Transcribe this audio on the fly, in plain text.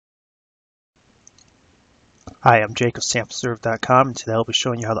Hi, I'm Jake of SampleServe.com, and today I'll be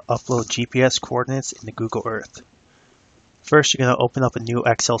showing you how to upload GPS coordinates into Google Earth. First, you're going to open up a new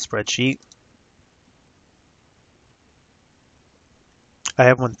Excel spreadsheet. I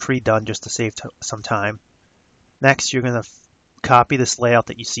have one pre-done just to save some time. Next, you're going to copy this layout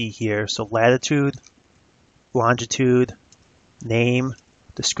that you see here. So latitude, longitude, name,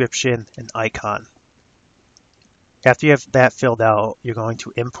 description, and icon. After you have that filled out, you're going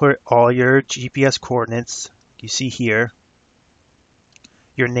to input all your GPS coordinates you see here,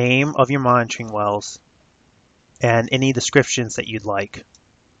 your name of your monitoring wells, and any descriptions that you'd like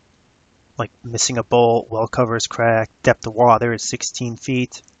missing a bolt, well cover is cracked, depth of water is 16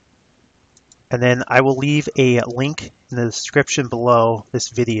 feet. And then I will leave a link in the description below this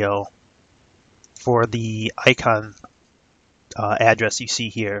video for the icon address you see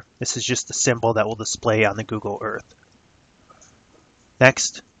here. This is just the symbol that will display on the Google Earth.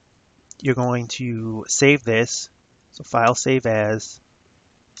 Next, you're going to save this. So file, save as,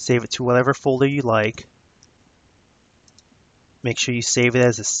 save it to whatever folder you like. Make sure you save it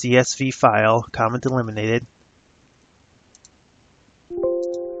as a CSV file, comma delimited.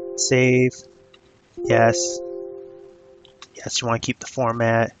 Save, yes. Yes, you want to keep the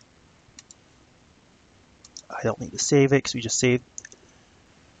format. I don't need to save it because we just saved.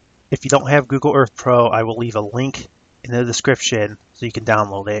 If you don't have Google Earth Pro, I will leave a link in the description so you can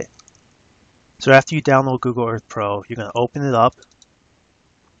download it. So after you download Google Earth Pro, you're going to open it up.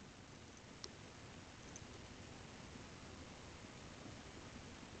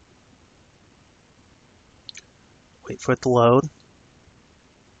 Wait for it to load.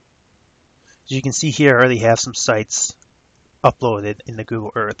 As you can see here, I already have some sites uploaded in the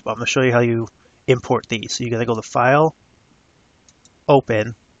Google Earth, but I'm going to show you how you import these. So you're going to go to File,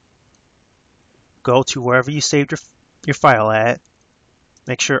 Open, go to wherever you saved your file at.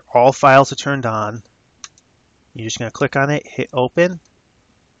 Make sure all files are turned on. You're just going to click on it, hit Open,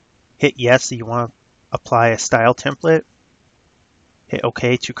 hit Yes so you want to apply a style template, hit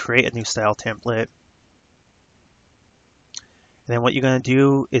OK to create a new style template. And then what you're going to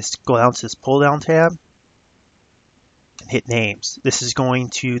do is go down to this pull-down tab and hit Names. This is going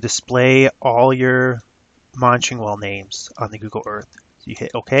to display all your monitoring well names on the Google Earth. So you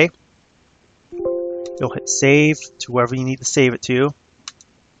hit OK. You'll hit Save to wherever you need to save it to.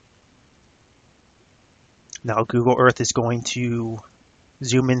 Now Google Earth is going to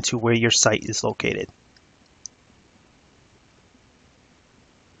zoom into where your site is located.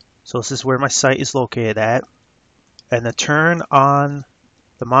 So this is where my site is located at. And to turn on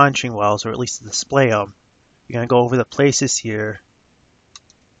the monitoring wells, or at least to display them, you're going to go over the places here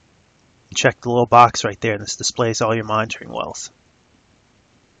and check the little box right there, and this displays all your monitoring wells.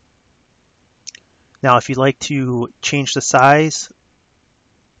 Now if you'd like to change the size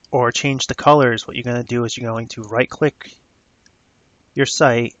or change the colors, what you're going to do is you're going to right click your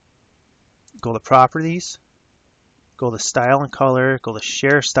site, go to Properties, go to Style and Color, go to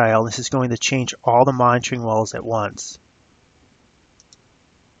Share Style. This is going to change all the monitoring wells at once.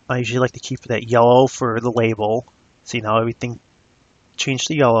 I usually like to keep it at yellow for the label. See, now everything changed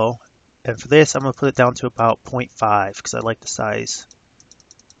to yellow. And for this, I'm going to put it down to about 0.5 because I like the size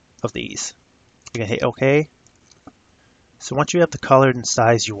of these. You're going to hit OK. So once you have the color and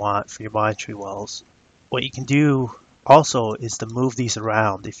size you want for your monitoring wells, what you can do also is to move these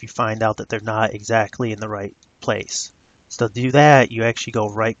around if you find out that they're not exactly in the right place. So to do that, you actually go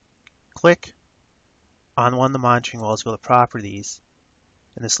right click on one of the monitoring wells, go to Properties,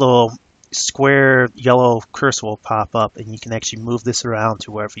 and this little square yellow cursor will pop up and you can actually move this around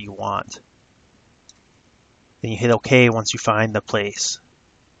to wherever you want. Then you hit OK once you find the place.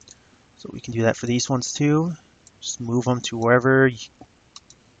 So we can do that for these ones too. Just move them to wherever.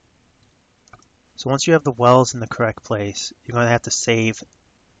 So once you have the wells in the correct place, you're going to have to save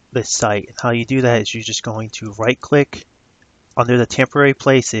this site. And how you do that is you're just going to right click under the temporary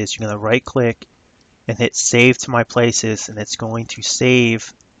places. You're going to right click and hit Save to My Places, and it's going to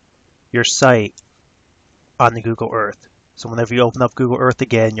save your site on the Google Earth. So whenever you open up Google Earth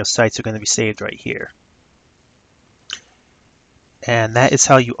again, your sites are going to be saved right here. And that is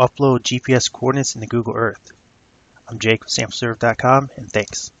how you upload GPS coordinates into Google Earth. I'm Jake with SampleServe.com, and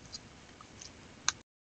thanks.